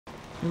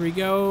Here we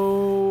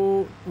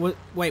go. What?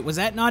 Wait, was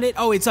that not it?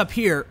 Oh, it's up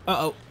here.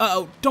 Uh-oh.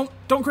 Uh-oh.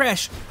 Don't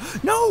crash.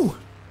 No!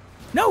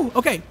 No!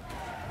 Okay.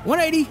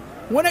 180.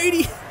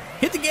 180.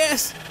 Hit the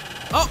gas.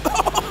 Oh,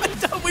 I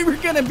thought we were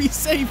gonna be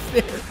safe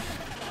there.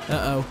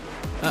 Uh-oh.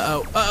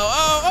 Uh-oh.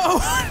 Uh-oh.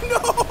 Oh,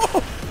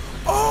 no!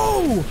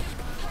 Oh!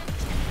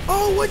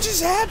 Oh, what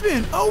just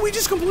happened? Oh, we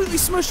just completely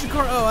smushed the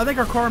car. Oh, I think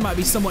our car might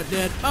be somewhat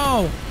dead.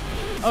 Oh.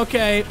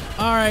 Okay.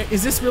 All right.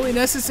 Is this really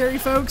necessary,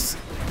 folks?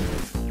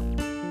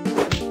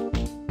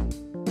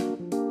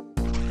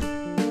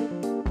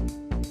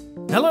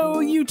 Hello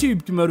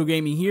YouTube, Camodo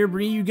Gaming here,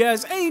 bringing you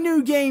guys a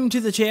new game to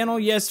the channel.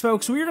 Yes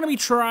folks, we're going to be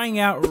trying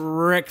out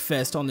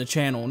Wreckfest on the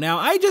channel. Now,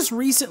 I just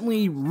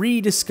recently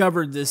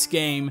rediscovered this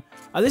game.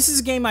 This is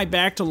a game I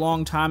backed a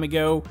long time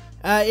ago.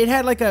 It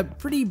had like a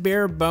pretty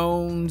bare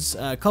bones,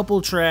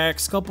 couple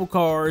tracks, couple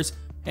cars,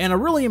 and a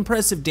really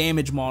impressive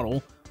damage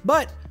model.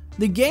 But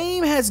the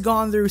game has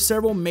gone through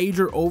several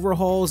major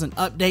overhauls and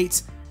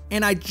updates,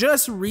 and I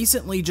just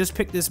recently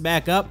picked this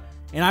back up,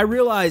 and I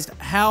realized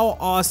how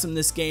awesome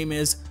this game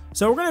is.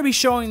 So we're going to be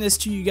showing this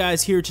to you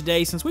guys here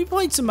today, since we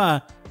played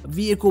some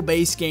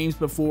vehicle-based games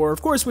before.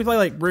 Of course, we play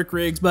like Brick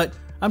Rigs, but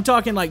I'm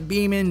talking like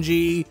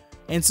BeamNG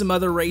and some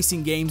other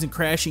racing games and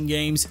crashing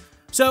games.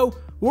 So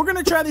we're going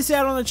to try this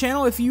out on the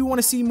channel. If you want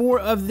to see more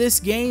of this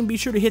game, be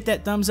sure to hit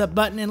that thumbs up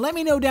button and let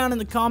me know down in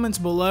the comments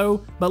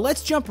below. But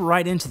let's jump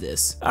right into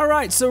this.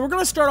 Alright, so we're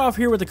going to start off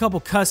here with a couple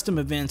custom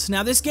events.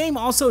 Now this game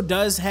also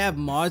does have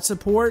mod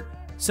support,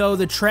 so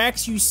the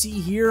tracks you see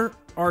here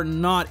are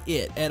not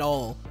it at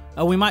all.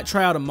 We might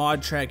try out a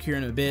mod track here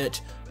in a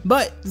bit,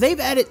 but they've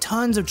added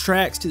tons of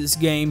tracks to this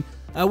game.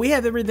 We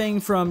have everything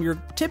from your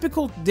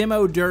typical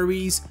demo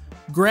derbies,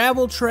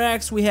 gravel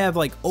tracks, we have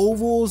like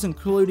ovals,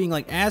 including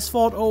like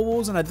asphalt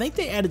ovals, and I think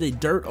they added a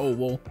dirt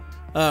oval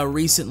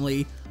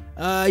recently.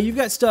 You've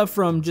got stuff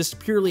from just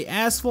purely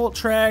asphalt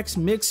tracks,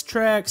 mixed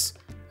tracks.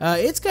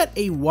 It's got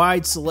a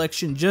wide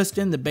selection just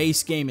in the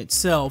base game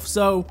itself,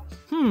 so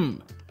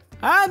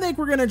I think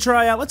we're gonna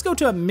try out. Let's go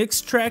to a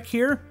mixed track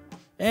here,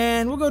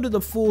 and we'll go to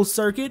the full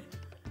circuit.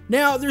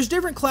 Now, there's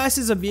different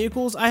classes of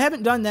vehicles. I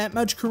haven't done that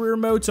much career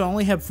mode, so I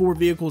only have 4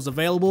 vehicles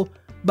available.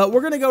 But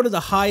we're going to go to the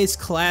highest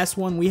class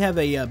one. We have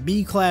a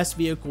B-class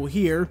vehicle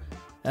here.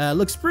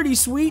 Looks pretty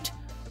sweet.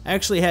 I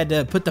actually had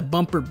to put the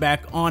bumper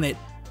back on it.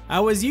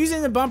 I was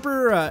using the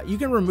bumper. You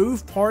can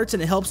remove parts,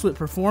 and it helps with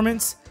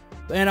performance.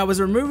 And I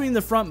was removing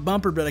the front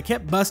bumper, but I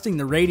kept busting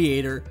the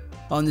radiator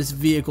on this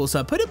vehicle, so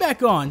I put it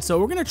back on. So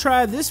we're going to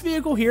try this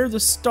vehicle here, the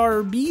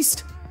Star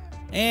Beast.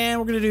 And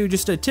we're going to do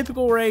just a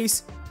typical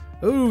race.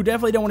 Ooh,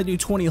 definitely don't want to do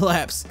 20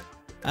 laps.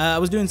 I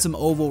was doing some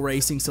oval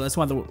racing, so that's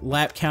why the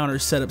lap counter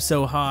is set up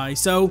so high.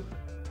 So,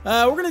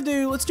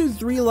 let's do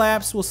 3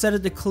 laps. We'll set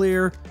it to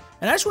clear.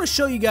 And I just want to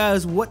show you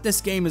guys what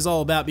this game is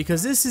all about,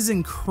 because this is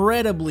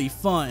incredibly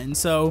fun.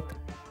 So,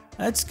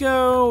 let's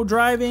go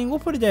driving. We'll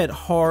put it at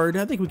hard.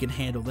 I think we can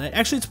handle that.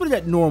 Actually, let's put it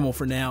at normal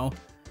for now.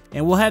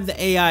 And we'll have the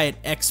AI at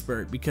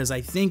expert, because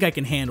I think I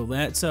can handle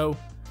that. So,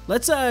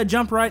 let's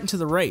jump right into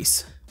the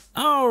race.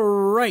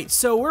 Alright,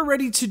 so we're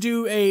ready to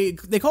do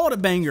they call it a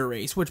banger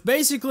race, which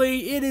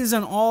basically it is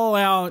an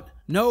all-out,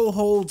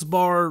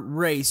 no-holds-barred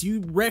race.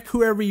 You wreck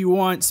whoever you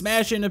want,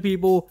 smash into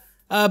people,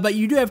 but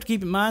you do have to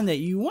keep in mind that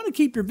you want to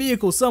keep your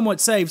vehicle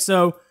somewhat safe,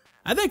 so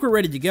I think we're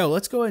ready to go.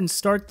 Let's go ahead and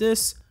start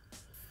this.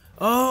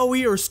 Oh,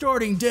 we are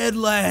starting dead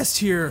last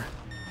here.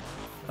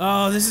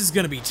 Oh, this is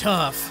going to be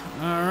tough.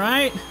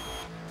 Alright.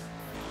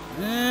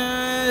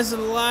 Let's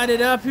light it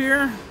up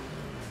here.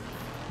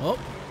 Oh,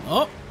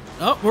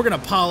 we're going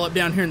to pile up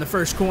down here in the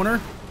first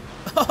corner.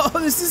 Oh,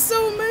 this is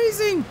so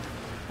amazing.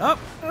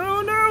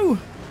 Oh no.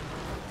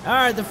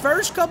 Alright, the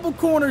first couple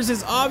corners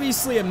is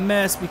obviously a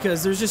mess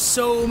because there's just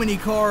so many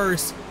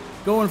cars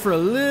going for a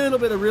little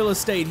bit of real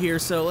estate here.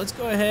 So let's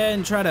go ahead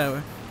and try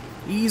to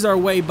ease our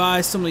way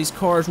by some of these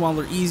cars while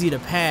they're easy to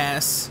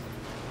pass.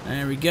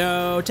 There we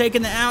go.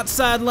 Taking the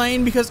outside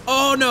lane because,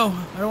 oh no,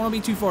 I don't want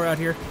to be too far out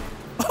here.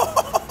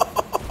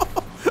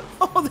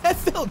 Oh, that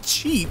felt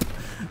cheap.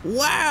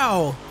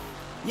 Wow.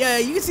 Yeah,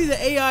 you can see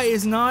the AI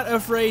is not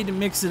afraid to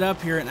mix it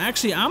up here, and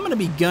actually I'm going to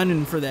be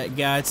gunning for that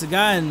guy. It's a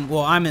guy in,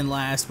 well, I'm in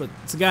last, but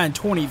it's a guy in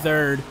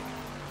 23rd.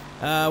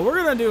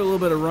 We're going to do a little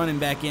bit of running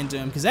back into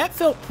him, because that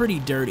felt pretty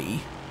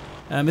dirty.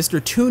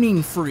 Mr.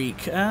 Tuning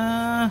Freak.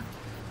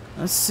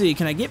 Let's see,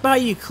 can I get by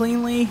you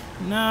cleanly?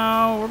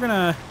 No, we're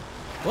going to,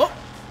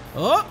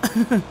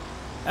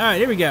 Alright,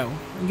 here we go.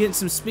 I'm getting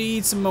some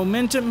speed, some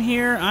momentum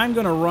here. I'm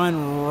going to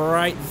run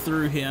right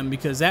through him,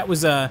 because that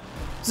was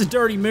it's a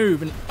dirty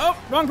move, and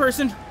oh, wrong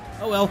person.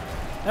 Oh well,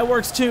 that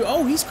works too.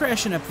 Oh, he's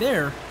crashing up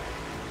there.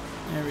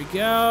 There we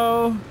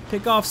go.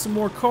 Pick off some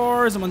more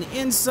cars. I'm on the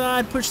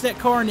inside. Push that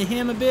car into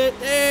him a bit.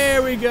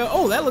 There we go.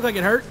 Oh, that looked like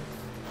it hurt.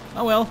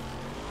 Oh well.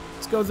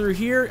 Let's go through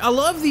here. I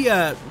love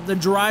the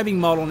driving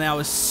model now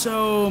is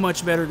so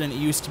much better than it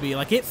used to be.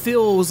 Like it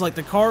feels like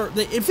the car.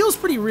 It feels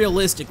pretty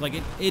realistic. Like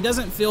it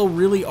doesn't feel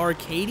really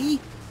arcadey,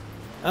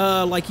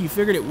 like you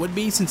figured it would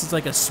be, since it's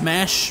like a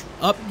smash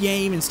up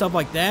game and stuff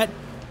like that.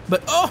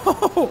 But,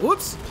 oh,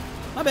 whoops,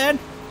 my bad.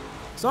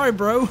 Sorry,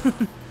 bro.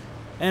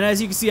 And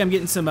as you can see, I'm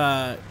getting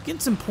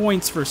some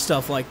points for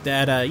stuff like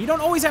that. You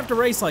don't always have to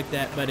race like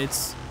that, but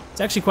it's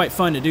actually quite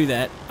fun to do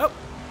that. Oh,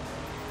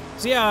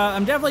 so yeah,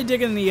 I'm definitely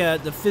digging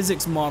the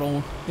physics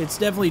model. It's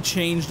definitely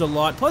changed a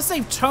lot. Plus,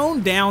 they've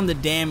toned down the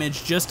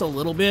damage just a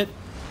little bit.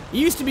 It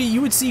used to be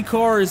you would see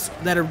cars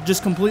that are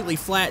just completely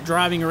flat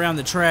driving around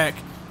the track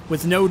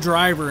with no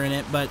driver in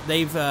it, but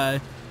they've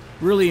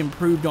really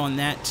improved on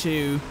that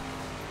too.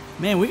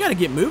 Man, we got to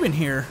get moving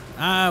here.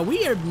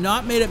 We have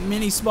not made up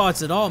many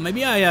spots at all.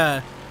 Maybe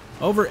I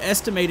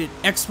overestimated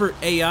expert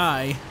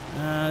AI.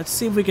 Let's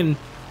see if we can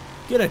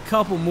get a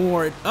couple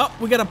more. Oh,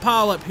 we got a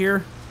pile up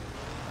here.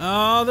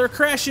 Oh, they're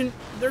crashing.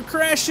 They're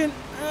crashing.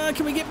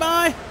 Can we get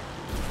by?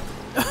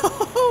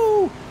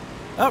 Oh,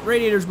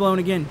 radiator's blowing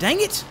again.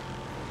 Dang it.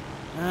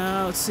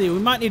 Let's see. We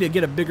might need to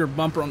get a bigger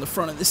bumper on the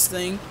front of this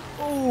thing.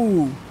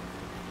 Oh.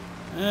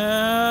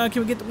 Can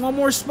we get one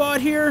more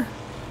spot here?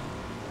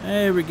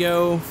 There we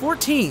go.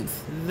 14th.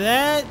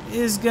 That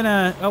is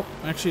gonna... Oh,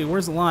 actually,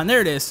 where's the line?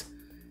 There it is.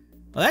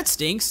 Well, that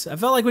stinks. I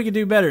felt like we could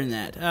do better than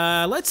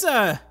that. Let's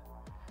go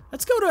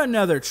to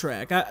another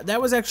track.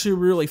 That was actually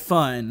really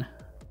fun.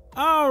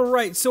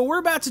 Alright, so we're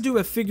about to do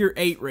a figure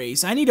 8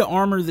 race. I need to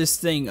armor this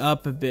thing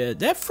up a bit.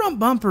 That front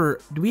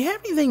bumper, do we have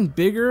anything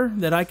bigger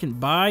that I can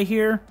buy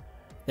here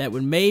that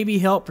would maybe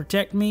help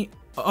protect me?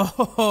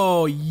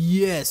 Oh,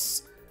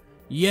 yes.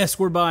 Yes,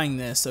 we're buying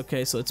this.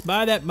 Okay, so let's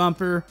buy that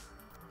bumper.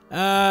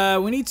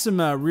 We need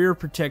some rear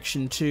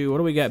protection too. What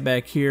do we got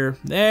back here?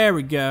 There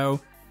we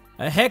go.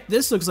 Heck,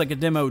 this looks like a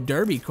demo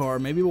derby car.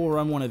 Maybe we'll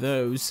run one of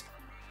those.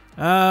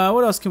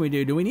 What else can we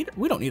do?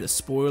 We don't need a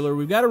spoiler.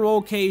 We've got a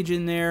roll cage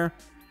in there.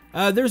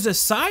 There's a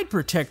side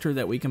protector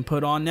that we can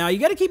put on. Now, you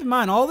got to keep in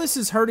mind, all this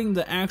is hurting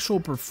the actual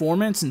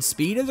performance and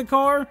speed of the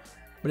car,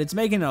 but it's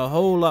making it a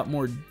whole lot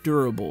more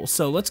durable.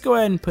 So let's go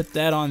ahead and put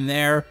that on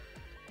there.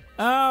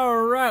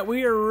 Alright,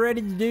 we are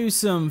ready to do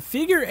some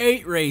figure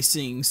 8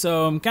 racing.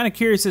 So I'm kind of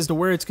curious as to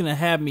where it's going to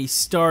have me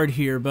start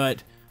here,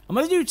 but I'm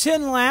going to do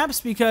 10 laps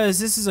because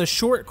this is a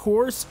short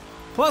course.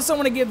 Plus, I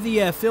want to give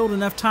the field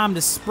enough time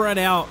to spread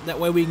out.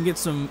 That way we can get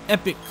some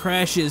epic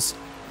crashes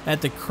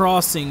at the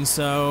crossing.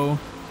 So,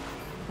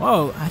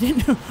 whoa, I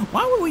didn't know.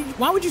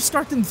 Why would you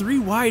start them 3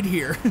 wide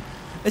here?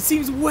 It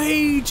seems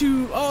way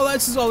too... Oh,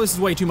 this is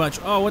way too much.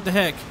 Oh, what the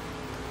heck?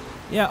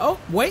 Yeah, oh,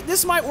 wait,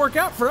 this might work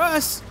out for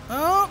us.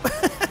 Oh,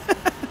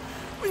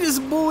 we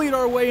just bullied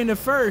our way into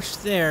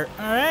first there.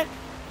 All right,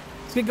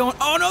 let's get going.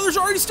 Oh, no, there's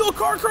already still a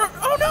car crossing.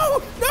 Oh,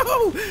 no.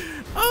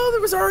 Oh,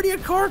 there was already a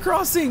car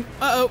crossing.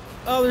 Uh-oh.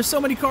 Oh, there's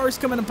so many cars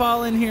coming to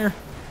pile in here.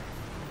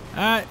 All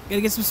right, gotta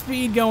get some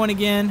speed going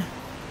again.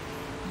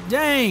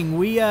 Dang,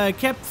 we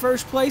kept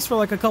first place for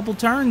like a couple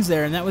turns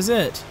there, and that was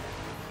it.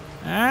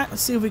 All right,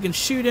 let's see if we can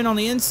shoot in on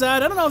the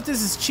inside. I don't know if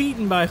this is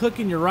cheating by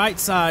hooking your right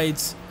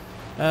sides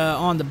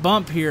on the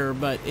bump here,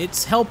 but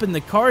it's helping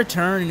the car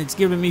turn and it's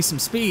giving me some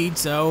speed.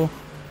 So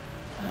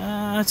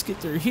let's get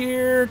through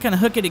here, kind of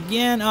hook it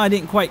again. Oh, I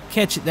didn't quite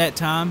catch it that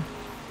time.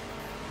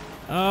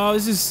 Oh,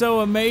 this is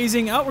so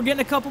amazing. Oh, we're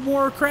getting a couple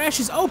more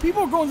crashes. Oh,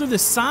 people are going through the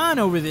sign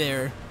over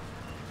there.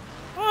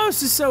 Oh,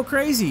 this is so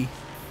crazy.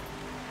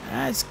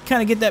 Let's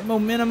kind of get that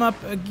momentum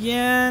up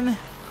again.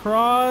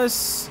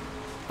 Cross.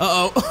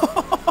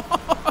 Uh-oh.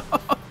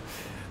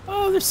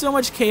 Oh, there's so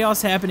much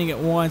chaos happening at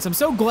once. I'm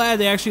so glad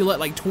they actually let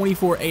like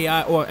 24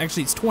 AI, or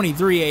actually it's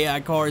 23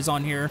 AI cars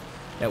on here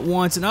at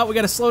once. And oh, we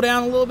got to slow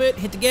down a little bit,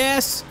 hit the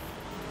gas.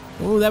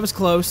 Oh, that was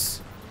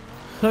close.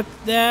 Hook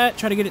that,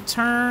 try to get it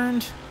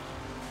turned.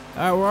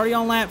 All right, we're already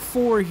on lap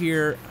 4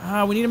 here.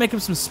 We need to make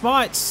up some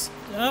spots.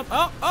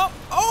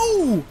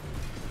 Oh,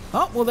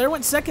 well, there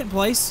went second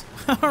place.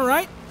 All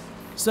right.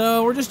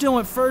 So we're just dealing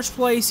with first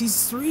place.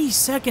 He's 3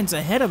 seconds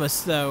ahead of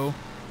us, though.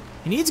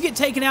 He needs to get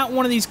taken out in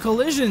one of these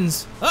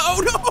collisions.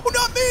 Oh, no,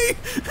 not me.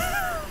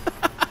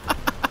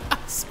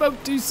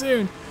 Spoke too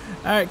soon.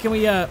 All right, can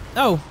we,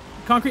 oh,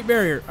 concrete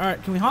barrier. All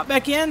right, can we hop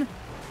back in?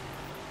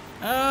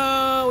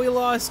 Oh, we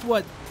lost,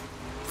 what,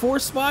 4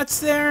 spots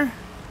there?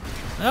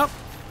 Oh,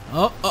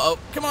 uh-oh,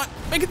 come on,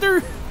 make it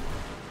through.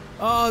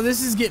 Oh,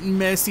 this is getting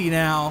messy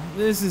now.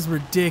 This is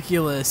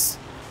ridiculous.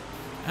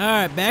 All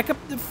right, back up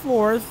to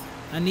 4th.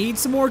 I need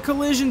some more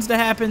collisions to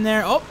happen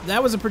there. Oh,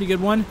 that was a pretty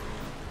good one.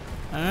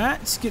 All right,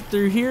 let's get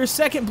through here.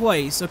 Second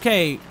place.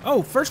 Okay.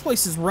 Oh, first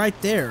place is right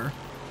there.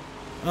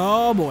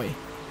 Oh, boy.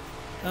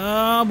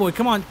 Oh, boy.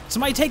 Come on.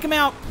 Somebody take him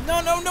out.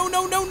 No.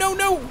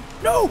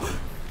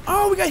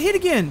 Oh, we got hit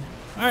again.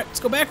 All right, let's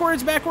go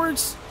backwards.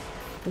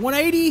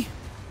 180.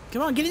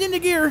 Come on, get it into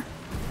gear.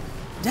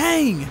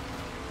 Dang.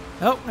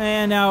 Oh,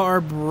 and now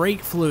our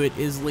brake fluid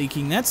is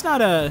leaking. It's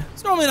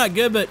normally not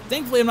good, but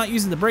thankfully I'm not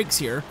using the brakes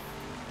here.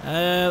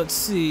 Let's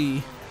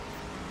see.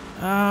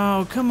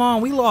 Oh, come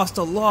on. We lost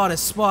a lot of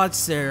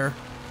spots there.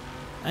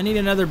 I need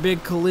another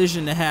big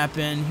collision to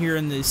happen here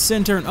in the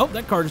center. Oh,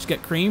 that car just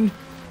got creamed.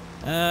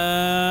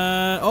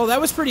 Oh, that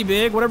was pretty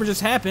big. Whatever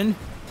just happened.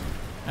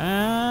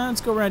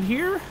 Let's go right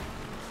here.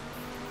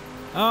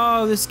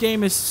 Oh, this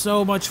game is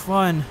so much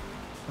fun.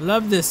 I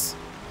love this.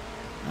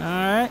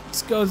 Alright,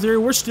 let's go through.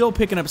 We're still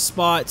picking up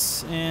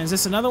spots. And is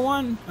this another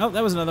one? Oh,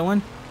 that was another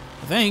one,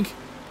 I think.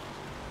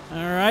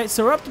 Alright,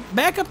 so we're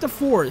back up to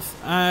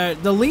 4th.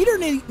 The leader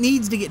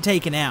needs to get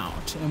taken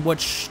out. And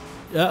which...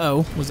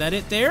 Uh-oh. Was that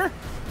it there?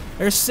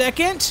 There's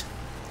 2nd.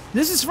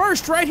 This is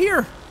 1st right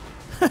here.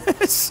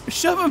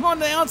 Shove him on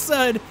the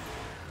outside.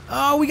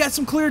 Oh, we got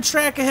some clear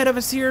track ahead of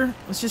us here.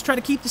 Let's just try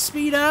to keep the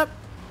speed up.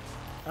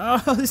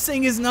 Oh, this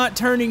thing is not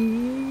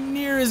turning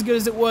near as good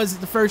as it was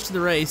at the first of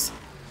the race.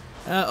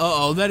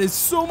 Uh-oh, that is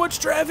so much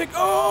traffic.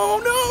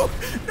 Oh, no!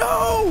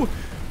 No!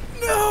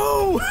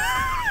 No!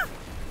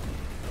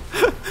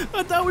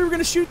 I thought we were going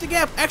to shoot the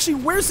gap. Actually,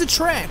 where's the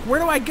track? Where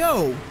do I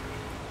go?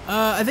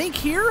 I think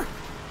here?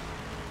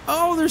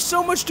 Oh, there's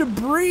so much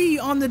debris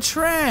on the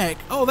track.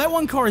 Oh, that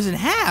one car is in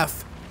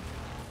half.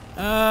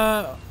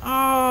 Oh,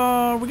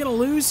 are we going to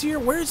lose here?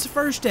 Where's the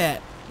 1st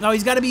at? No,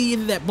 he's got to be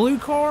either that blue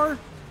car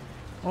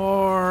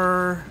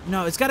or...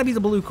 No, it's got to be the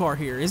blue car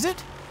here, is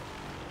it?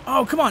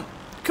 Oh, come on.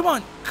 Come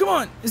on. Come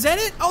on. Is that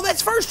it? Oh,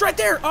 that's 1st right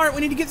there. All right,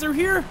 we need to get through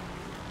here.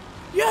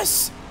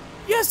 Yes.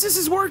 Yes, this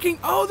is working.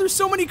 Oh, there's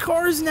so many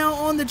cars now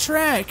on the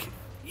track.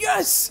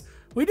 Yes,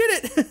 we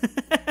did it.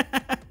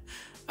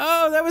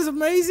 Oh, that was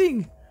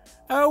amazing.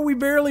 Oh, we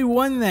barely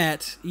won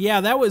that.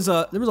 Yeah, that was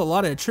there was a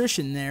lot of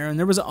attrition there, and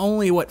there was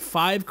only, what,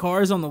 5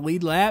 cars on the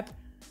lead lap?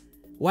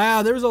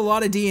 Wow, there was a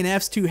lot of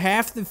DNFs too.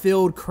 Half the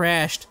field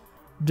crashed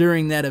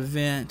during that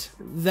event.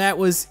 That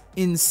was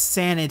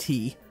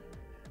insanity.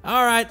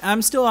 All right,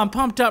 I'm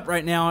pumped up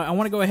right now. I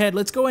want to go ahead.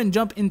 Let's go ahead and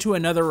jump into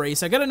another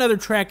race. I got another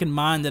track in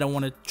mind that I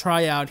want to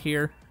try out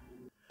here.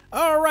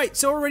 All right,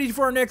 so we're ready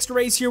for our next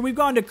race here. We've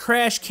gone to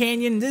Crash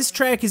Canyon. This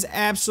track is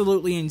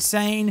absolutely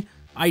insane.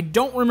 I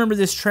don't remember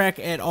this track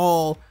at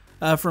all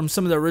from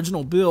some of the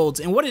original builds.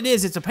 And what it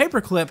is, it's a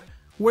paperclip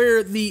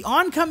where the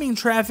oncoming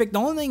traffic, the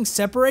only thing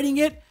separating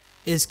it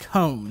is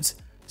cones.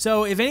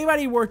 So if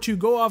anybody were to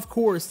go off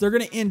course, they're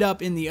going to end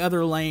up in the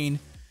other lane.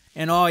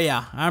 And oh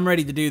yeah, I'm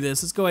ready to do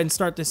this. Let's go ahead and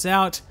start this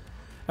out.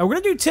 We're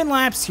going to do 10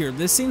 laps here.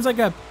 This seems like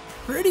a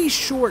pretty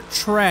short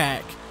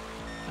track.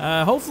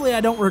 Hopefully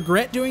I don't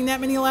regret doing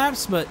that many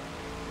laps, but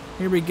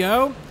here we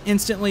go.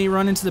 Instantly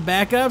run into the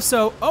backup.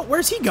 So, oh,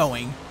 where's he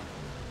going?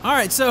 All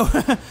right, so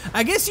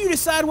I guess you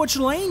decide which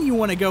lane you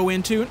want to go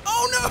into.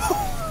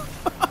 Oh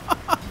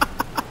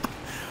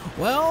no!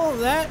 Well,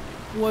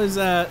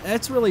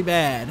 that's really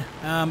bad.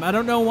 I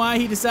don't know why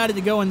he decided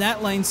to go in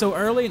that lane so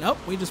early. And oh,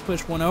 we just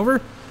pushed one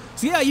over.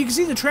 So yeah, you can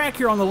see the track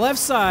here on the left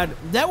side.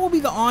 That will be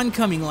the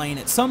oncoming lane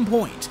at some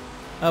point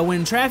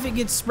when traffic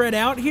gets spread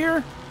out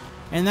here.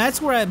 And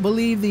that's where I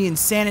believe the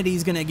insanity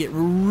is going to get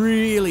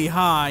really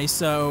high.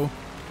 So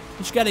you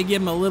just got to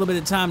give them a little bit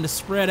of time to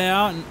spread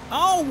out. And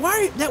oh,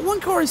 why that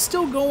one car is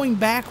still going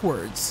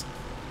backwards?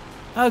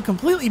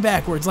 Completely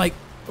backwards. Like,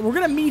 we're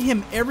going to meet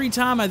him every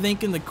time, I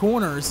think, in the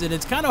corners. And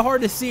it's kind of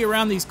hard to see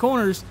around these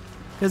corners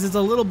because it's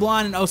a little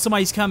blind. And oh,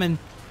 somebody's coming.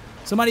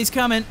 Somebody's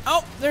coming.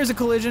 Oh, there's a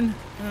collision.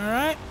 All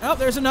right. Oh,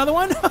 there's another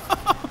one.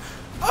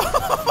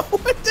 Oh,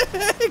 what the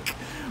heck?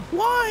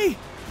 Why?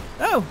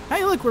 Oh,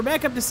 hey, look, we're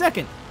back up to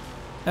 2nd.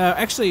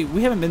 Actually,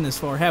 we haven't been this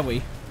far, have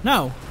we?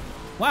 No.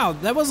 Wow,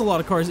 that was a lot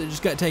of cars that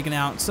just got taken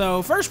out.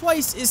 So, 1st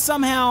place is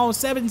somehow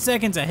 7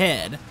 seconds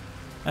ahead.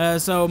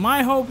 So,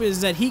 my hope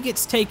is that he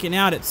gets taken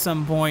out at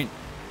some point,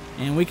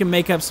 and we can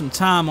make up some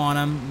time on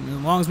him,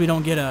 as long as we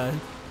don't get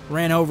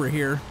ran over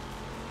here.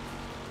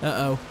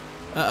 Uh-oh.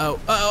 Uh-oh.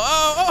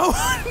 Uh-oh.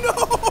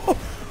 Oh, no!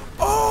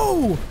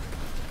 Oh!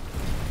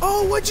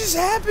 Oh, what just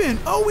happened?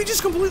 Oh, we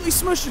just completely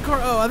smushed the car.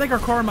 Oh, I think our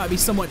car might be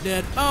somewhat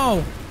dead.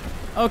 Oh.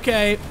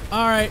 Okay.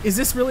 All right. Is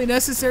this really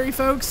necessary,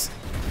 folks?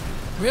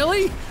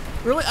 Really?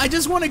 Really? I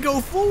just want to go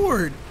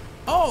forward.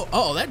 Oh,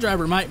 oh, that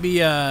driver might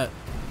be out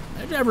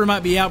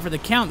for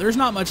the count. There's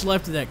not much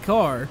left of that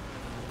car.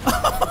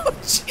 Oh,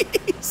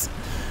 jeez.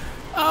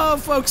 Oh,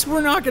 folks,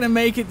 we're not going to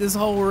make it this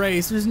whole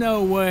race. There's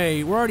no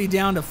way. We're already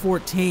down to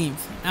 14th.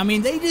 I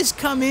mean, they just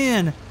come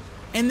in,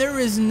 and there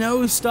is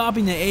no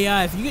stopping the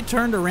AI. If you get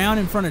turned around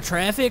in front of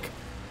traffic,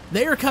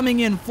 they are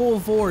coming in full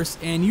force,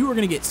 and you are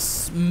going to get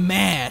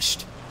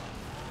smashed.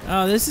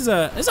 Oh, this is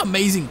an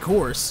amazing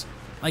course.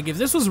 Like, if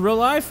this was real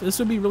life, this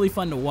would be really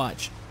fun to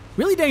watch.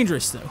 Really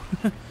dangerous, though.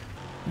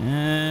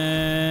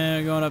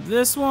 Going up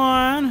this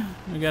one.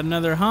 We got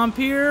another hump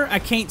here. I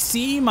can't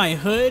see. My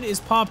hood is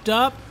popped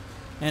up.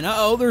 And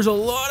uh-oh, there's a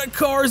lot of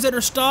cars that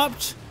are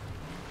stopped.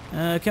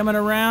 Coming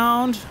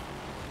around.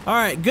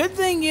 Alright, good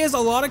thing is a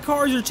lot of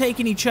cars are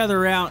taking each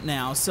other out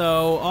now.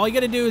 So all you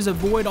gotta do is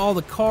avoid all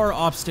the car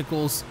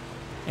obstacles.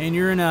 And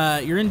you're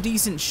in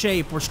decent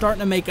shape. We're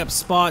starting to make up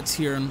spots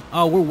here. And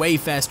oh, we're way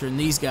faster than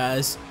these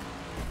guys.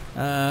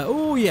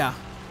 Oh yeah.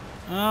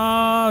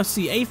 Let's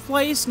see, 8th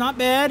place, not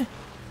bad.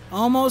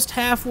 Almost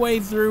halfway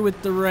through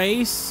with the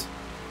race.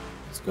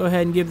 Let's go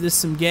ahead and give this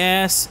some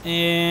gas,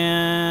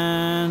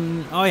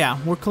 and oh yeah,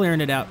 we're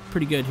clearing it out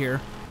pretty good here.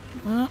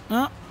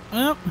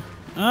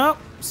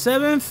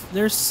 7th,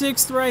 there's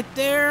 6th right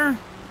there.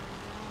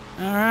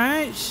 All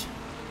right,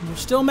 we're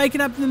still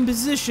making up them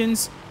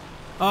positions.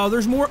 Oh,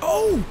 there's more.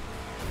 Oh,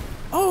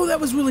 that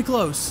was really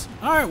close.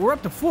 All right, we're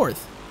up to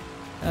 4th.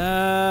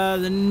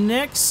 The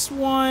next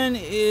one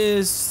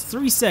is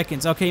 3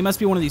 seconds. Okay, he must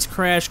be one of these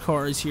crash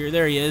cars here.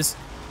 There he is.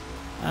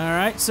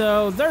 Alright,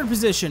 so third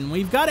position.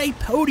 We've got a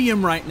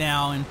podium right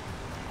now, and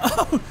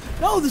oh,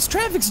 no, this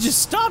traffic's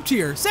just stopped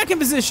here. Second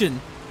position.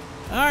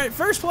 Alright,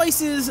 first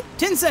place is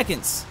 10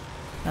 seconds.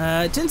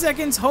 10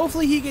 seconds,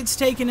 hopefully he gets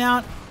taken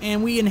out,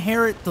 and we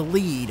inherit the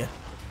lead.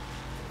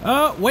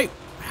 Oh, wait,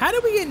 how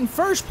did we get in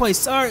first place?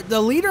 Sorry,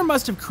 the leader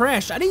must have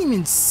crashed. I didn't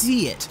even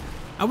see it.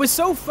 I was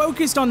so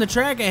focused on the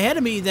track ahead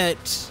of me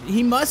that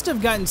he must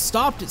have gotten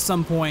stopped at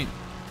some point.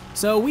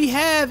 So we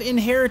have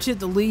inherited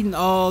the lead, and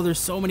oh, there's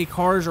so many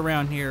cars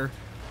around here.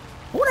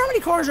 I wonder how many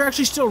cars are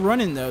actually still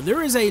running, though.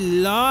 There is a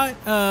lot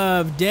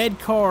of dead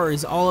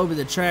cars all over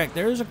the track.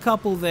 There's a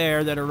couple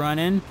there that are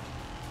running.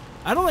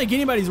 I don't think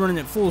anybody's running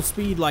at full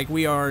speed like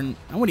we are, and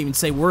I wouldn't even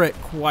say we're at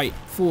quite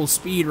full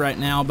speed right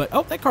now, but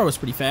oh, that car was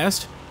pretty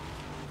fast.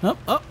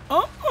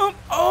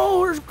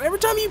 Oh, every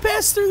time you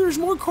pass through, there's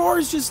more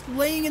cars just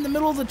laying in the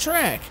middle of the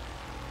track.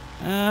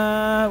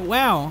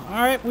 Wow. All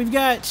right, we've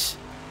got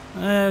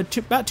about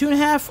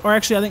 2.5, or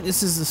actually I think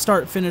this is the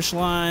start-finish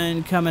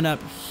line coming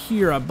up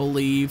here, I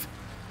believe.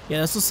 Yeah,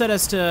 this will set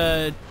us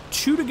to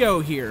 2 to go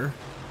here.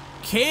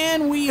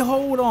 Can we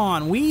hold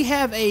on? We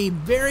have a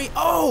very,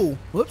 oh,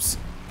 whoops.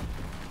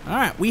 All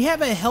right, we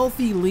have a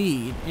healthy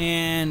lead,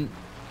 and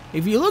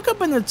if you look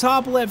up in the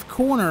top left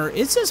corner,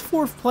 it says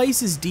 4th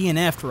place is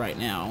DNF'd right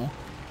now.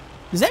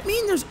 Does that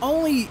mean there's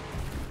only,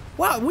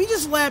 wow, we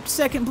just lapped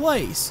 2nd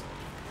place.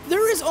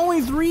 There is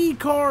only 3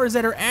 cars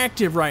that are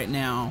active right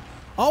now.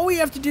 All we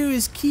have to do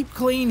is keep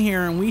clean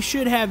here, and we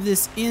should have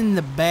this in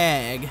the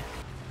bag.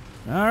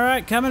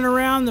 Alright, coming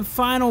around the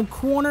final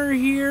corner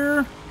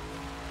here.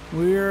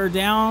 We're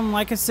down,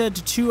 like I said,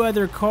 to 2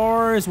 other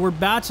cars. We're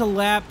about to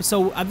lap,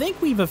 so I think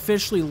we've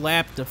officially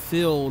lapped the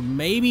field.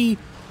 Maybe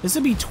this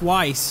will be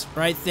twice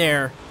right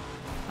there.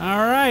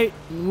 Alright,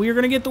 we're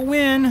going to get the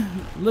win.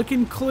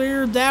 Looking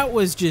clear. That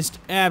was just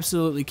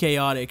absolutely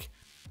chaotic.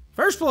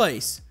 First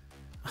place.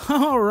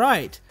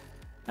 Alright.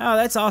 Oh,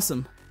 that's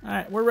awesome.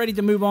 Alright, we're ready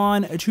to move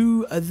on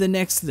to the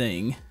next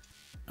thing.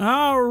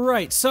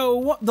 Alright,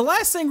 so the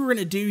last thing we're going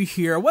to do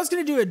here, I was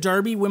going to do a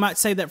derby. We might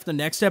save that for the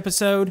next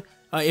episode.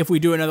 If we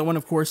do another one,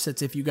 of course,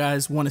 that's if you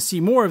guys want to see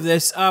more of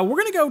this. We're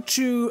going to go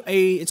to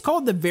it's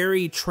called the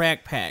Very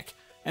Track Pack.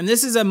 And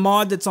this is a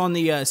mod that's on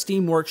the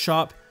Steam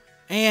Workshop.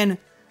 And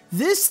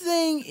this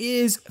thing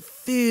is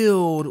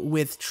filled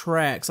with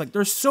tracks. Like,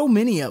 there's so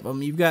many of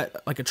them. You've got,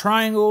 like, a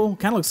triangle.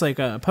 Kind of looks like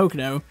a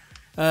Pocono.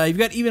 You've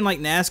got even, like,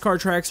 NASCAR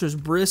tracks. There's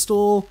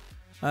Bristol.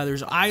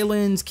 There's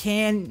islands.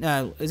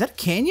 Is that a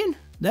canyon?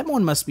 That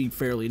one must be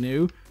fairly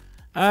new.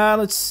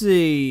 Let's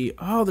see.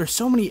 Oh, there's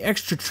so many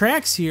extra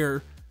tracks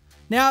here.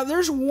 Now,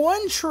 there's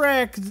one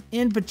track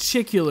in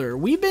particular.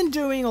 We've been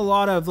doing a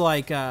lot of,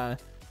 like,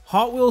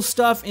 Hot Wheels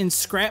stuff in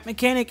Scrap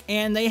Mechanic,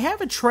 and they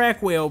have a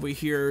trackway over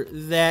here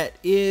that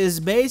is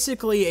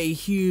basically a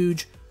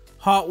huge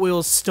Hot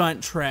Wheels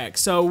stunt track.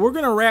 So we're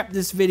going to wrap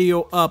this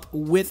video up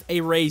with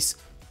a race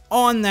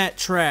on that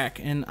track,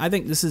 and I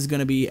think this is going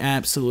to be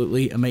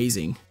absolutely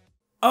amazing.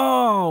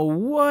 Oh,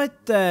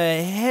 what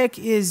the heck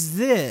is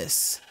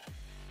this?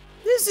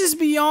 This is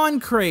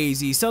beyond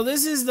crazy. So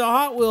this is the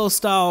Hot Wheels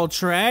style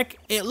track.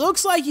 It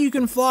looks like you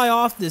can fly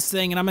off this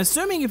thing, and I'm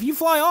assuming if you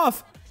fly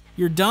off,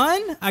 you're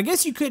done? I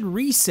guess you could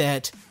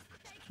reset,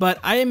 but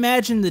I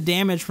imagine the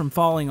damage from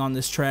falling on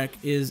this track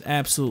is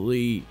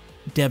absolutely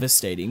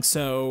devastating.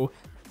 So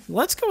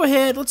let's go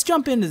ahead, let's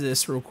jump into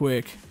this real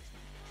quick.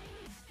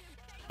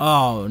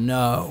 Oh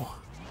no.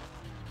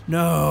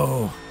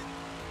 No.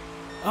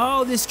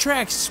 Oh, this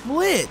track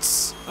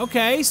splits.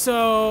 Okay,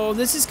 so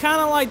this is kind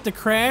of like the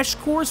crash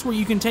course where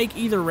you can take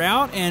either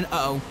route, and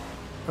uh-oh.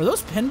 Are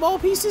those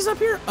pinball pieces up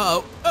here?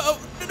 Uh-oh. Uh-oh.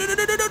 No, no, no,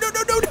 no, no, no,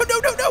 no, no, no, no,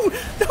 no, no.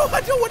 No,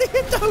 I don't want to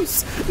hit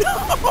those. No.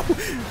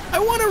 I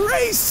want to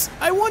race.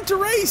 I want to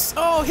race.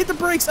 Oh, hit the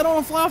brakes. I don't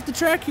want to fly off the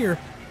track here.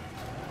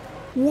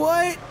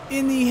 What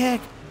in the heck?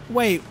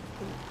 Wait,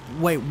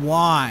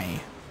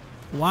 why?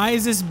 Why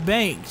is this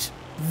banked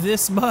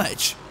this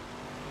much?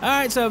 All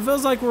right, so it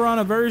feels like we're on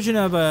a version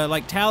of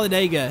like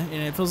Talladega,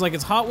 and it feels like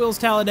it's Hot Wheels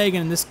Talladega,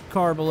 and this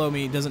car below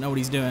me doesn't know what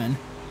he's doing.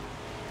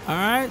 All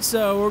right,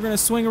 so we're gonna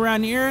swing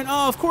around here, and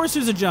oh, of course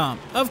there's a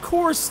jump. Of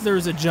course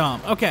there's a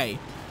jump. Okay,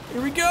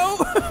 here we go.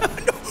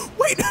 No,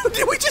 wait, no,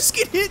 did we just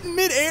get hit in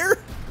midair?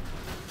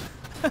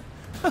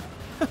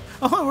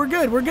 Oh, we're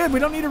good. We're good. We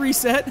don't need a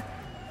reset.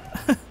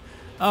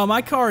 Oh,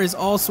 my car is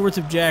all sorts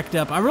of jacked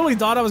up. I really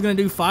thought I was gonna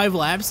do 5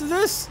 laps of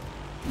this.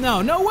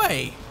 No, no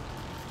way.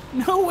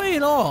 No way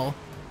at all.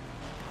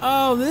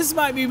 Oh, this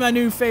might be my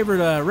new favorite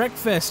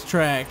Wreckfest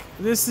track.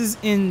 This is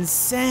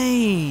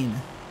insane.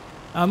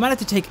 I might have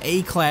to take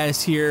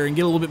A-class here and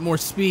get a little bit more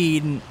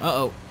speed. And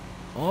uh-oh.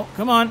 Oh,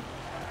 come on.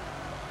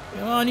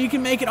 Come on, you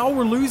can make it. Oh,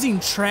 we're losing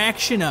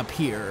traction up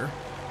here.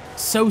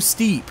 So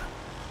steep.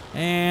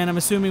 And I'm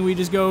assuming we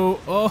just go...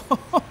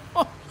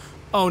 Oh,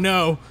 oh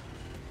no.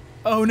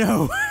 Oh,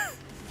 no.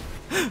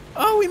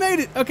 Oh, we made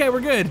it. Okay,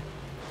 we're good.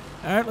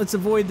 All right, let's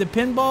avoid the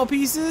pinball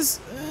pieces.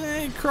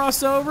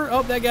 Cross over.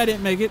 Oh, that guy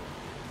didn't make it.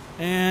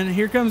 And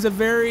here comes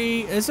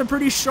it's a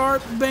pretty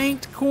sharp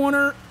banked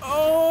corner.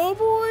 Oh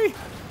boy.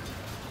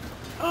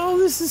 Oh,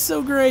 this is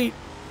so great.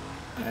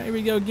 All right, here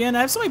we go again.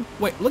 I have somebody,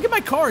 wait, look at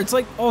my car. It's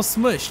like all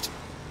smushed,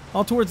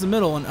 all towards the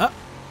middle and up.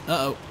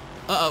 Uh-oh,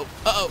 uh-oh,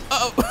 uh-oh,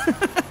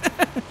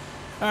 uh-oh.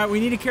 All right, we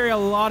need to carry a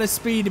lot of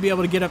speed to be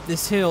able to get up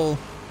this hill.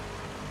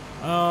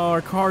 Oh,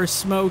 our car is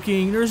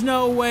smoking. There's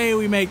no way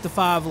we make the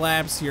 5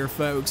 laps here,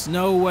 folks.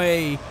 No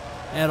way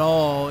at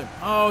all.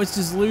 Oh, it's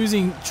just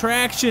losing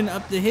traction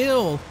up the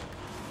hill.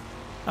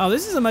 Oh,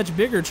 this is a much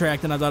bigger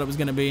track than I thought it was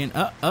going to be. And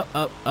up, up,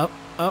 up, up,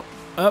 up,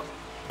 up,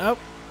 up.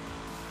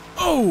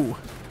 Oh!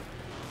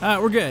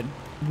 We're good.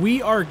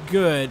 We are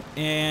good.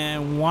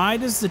 And why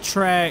does the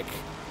track...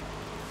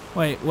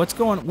 Wait,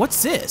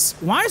 what's this?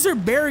 Why is there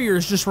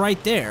barriers just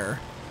right there?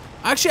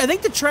 Actually, I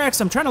think the tracks,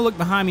 I'm trying to look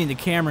behind me in the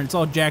camera and it's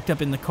all jacked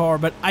up in the car,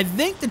 but I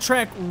think the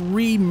track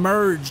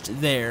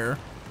re-merged there.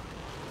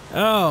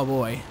 Oh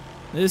boy,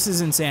 this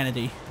is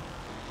insanity.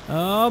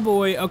 Oh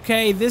boy,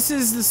 okay, this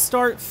is the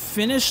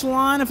start-finish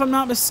line if I'm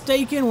not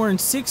mistaken. We're in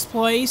 6th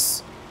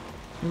place.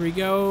 Here we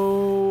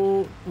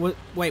go.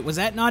 Wait, was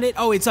that not it?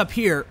 Oh, it's up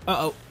here.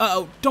 Uh-oh,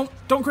 uh-oh,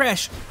 don't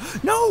crash.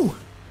 No,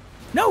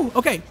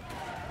 okay,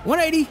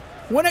 180,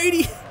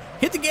 180,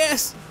 hit the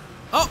gas.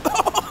 Oh,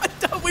 I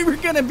thought we were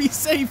gonna be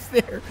safe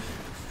there.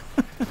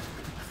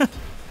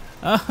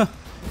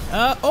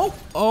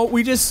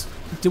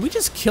 Did we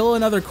just kill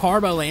another car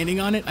by landing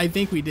on it? I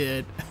think we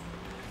did.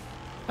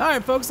 All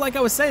right, folks, like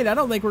I was saying, I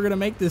don't think we're gonna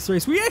make this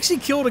race. We actually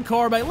killed a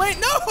car by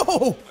landing.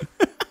 No!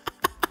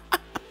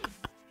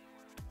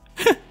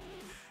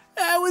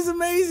 That was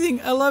amazing.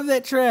 I love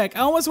that track.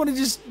 I almost want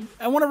to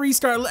I want to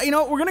restart. You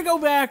know, we're gonna go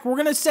back. We're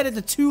gonna set it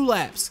to 2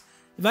 laps.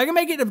 If I can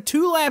make it to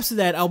 2 laps of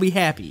that, I'll be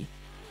happy.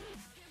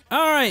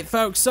 Alright,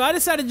 folks, so I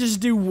decided to just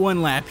do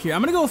 1 lap here.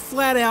 I'm going to go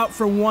flat out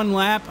for 1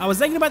 lap. I was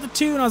thinking about the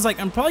 2, and I was like,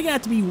 I'm probably going to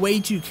have to be way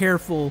too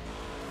careful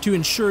to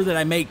ensure that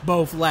I make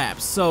both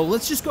laps. So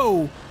let's just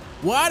go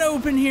wide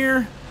open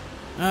here.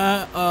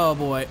 Oh,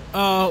 boy.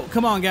 Oh,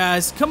 come on,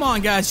 guys. Come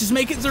on, guys. Just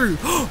make it through.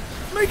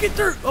 Make it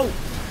through. Oh,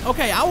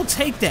 okay, I will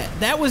take that.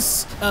 That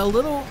was a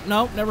little...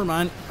 No, never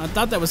mind. I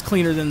thought that was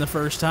cleaner than the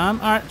first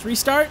time. All right, let's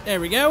restart. There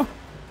we go.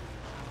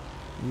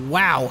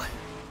 Wow.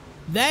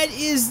 That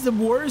is the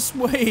worst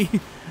way...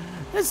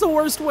 That's the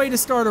worst way to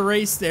start a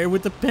race there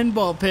with the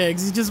pinball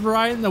pegs. He's just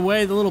right in the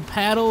way, the little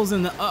paddles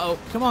and the... Uh-oh,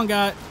 come on,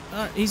 guy. All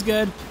right, he's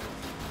good.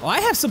 Oh,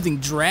 I have something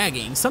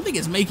dragging. Something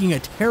is making a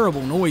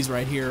terrible noise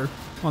right here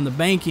on the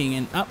banking.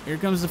 And here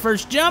comes the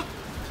first jump.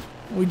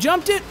 We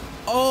jumped it.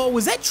 Oh,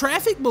 was that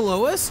traffic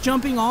below us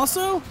jumping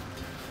also?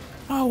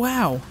 Oh,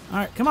 wow. All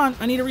right, come on.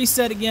 I need to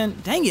reset again.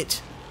 Dang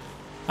it.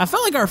 I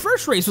felt like our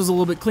first race was a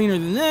little bit cleaner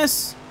than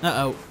this.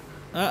 Uh-oh.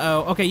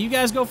 Uh-oh. Okay, you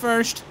guys go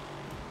first.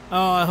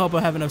 Oh, I hope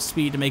I have enough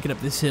speed to make it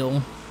up this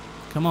hill.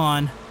 Come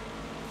on.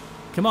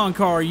 Come on,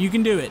 car. You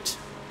can do it.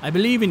 I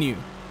believe in you.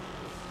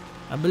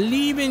 I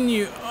believe in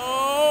you.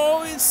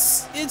 Oh,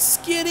 it's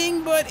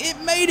skidding, but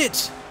it made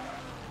it.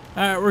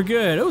 All right, we're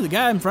good. Oh, the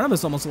guy in front of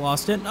us almost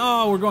lost it.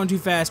 Oh, we're going too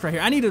fast right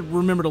here. I need to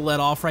remember to let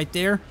off right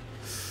there.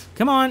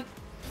 Come on.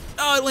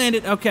 Oh, it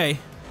landed. Okay.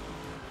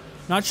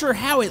 Not sure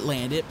how it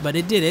landed, but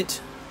it did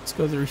it. Let's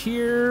go through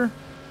here.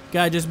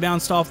 Guy just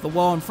bounced off the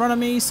wall in front of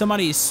me.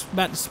 Somebody's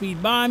about to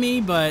speed by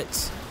me,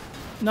 but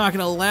not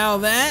gonna allow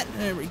that.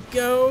 There we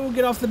go.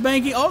 Get off the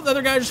banking. Oh, the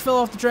other guy just fell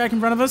off the track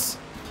in front of us.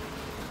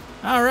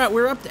 All right,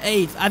 we're up to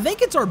 8th. I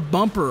think it's our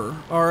bumper,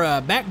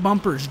 our back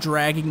bumper's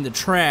dragging the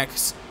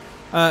tracks.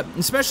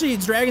 Especially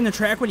it's dragging the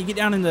track when you get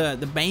down in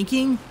the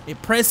banking.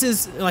 It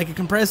presses, like it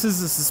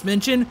compresses the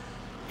suspension,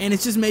 and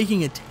it's just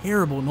making a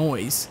terrible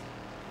noise.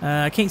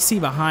 I can't see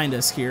behind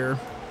us here.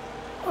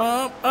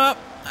 Up.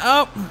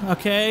 Oh,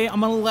 okay, I'm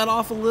gonna let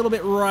off a little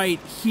bit right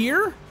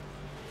here.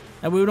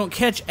 That way we don't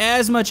catch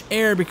as much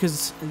air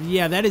because,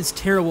 yeah, that is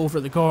terrible for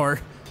the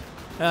car.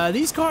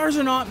 These cars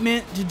are not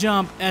meant to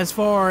jump as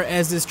far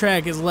as this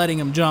track is letting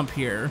them jump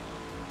here.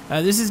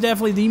 This is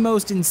definitely the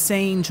most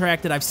insane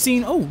track that I've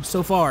seen,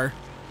 so far.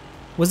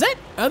 Was that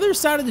other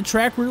side of the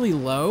track really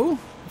low?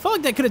 I felt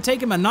like that could have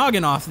taken my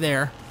noggin off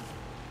there.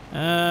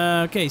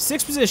 Okay,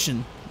 6th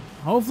position.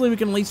 Hopefully we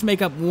can at least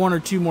make up 1 or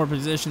 2 more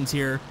positions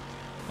here.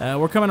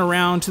 We're coming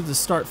around to the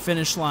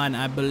start-finish line,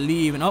 I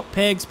believe. And,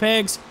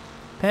 pegs.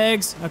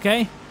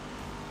 Okay.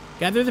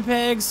 Gather the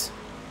pegs.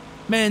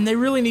 Man, they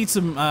really need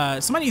some,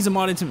 somebody needs to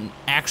mod in some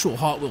actual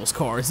Hot Wheels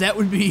cars. That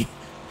would be,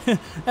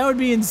 that would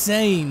be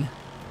insane.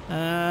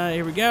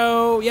 Here we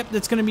go. Yep,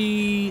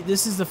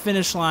 this is the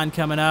finish line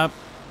coming up.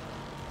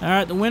 All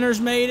right, the winners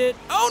made it.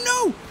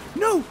 Oh,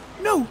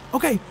 no.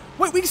 Okay,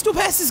 wait, we can still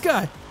pass this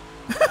guy.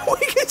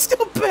 We can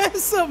still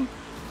pass him.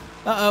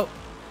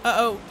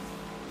 Uh-oh.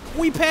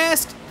 We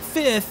passed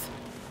 5th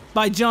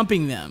by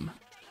jumping them.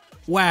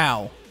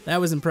 Wow, that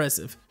was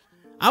impressive.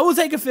 I will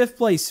take a 5th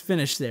place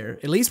finish there.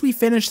 At least we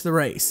finished the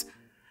race.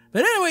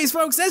 But anyways,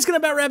 folks, that's going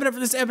to about wrap it up for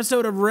this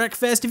episode of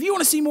Wreckfest. If you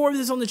want to see more of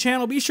this on the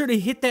channel, be sure to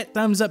hit that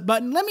thumbs up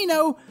button. Let me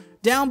know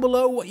down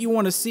below what you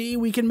want to see.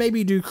 We can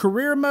maybe do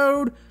career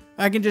mode.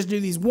 I can just do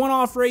these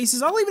one-off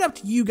races. I'll leave it up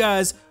to you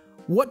guys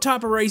what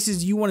type of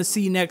races you want to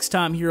see next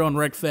time here on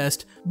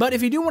Wreckfest. But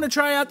if you do want to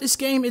try out this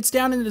game, it's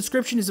down in the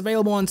description. It's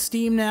available on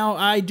Steam now.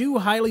 I do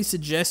highly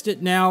suggest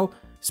it now.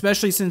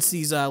 especially since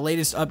these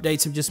latest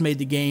updates have just made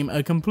the game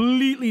a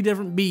completely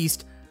different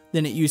beast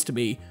than it used to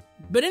be.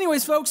 But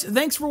anyways, folks,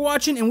 thanks for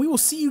watching, and we will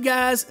see you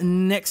guys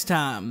next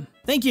time.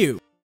 Thank you.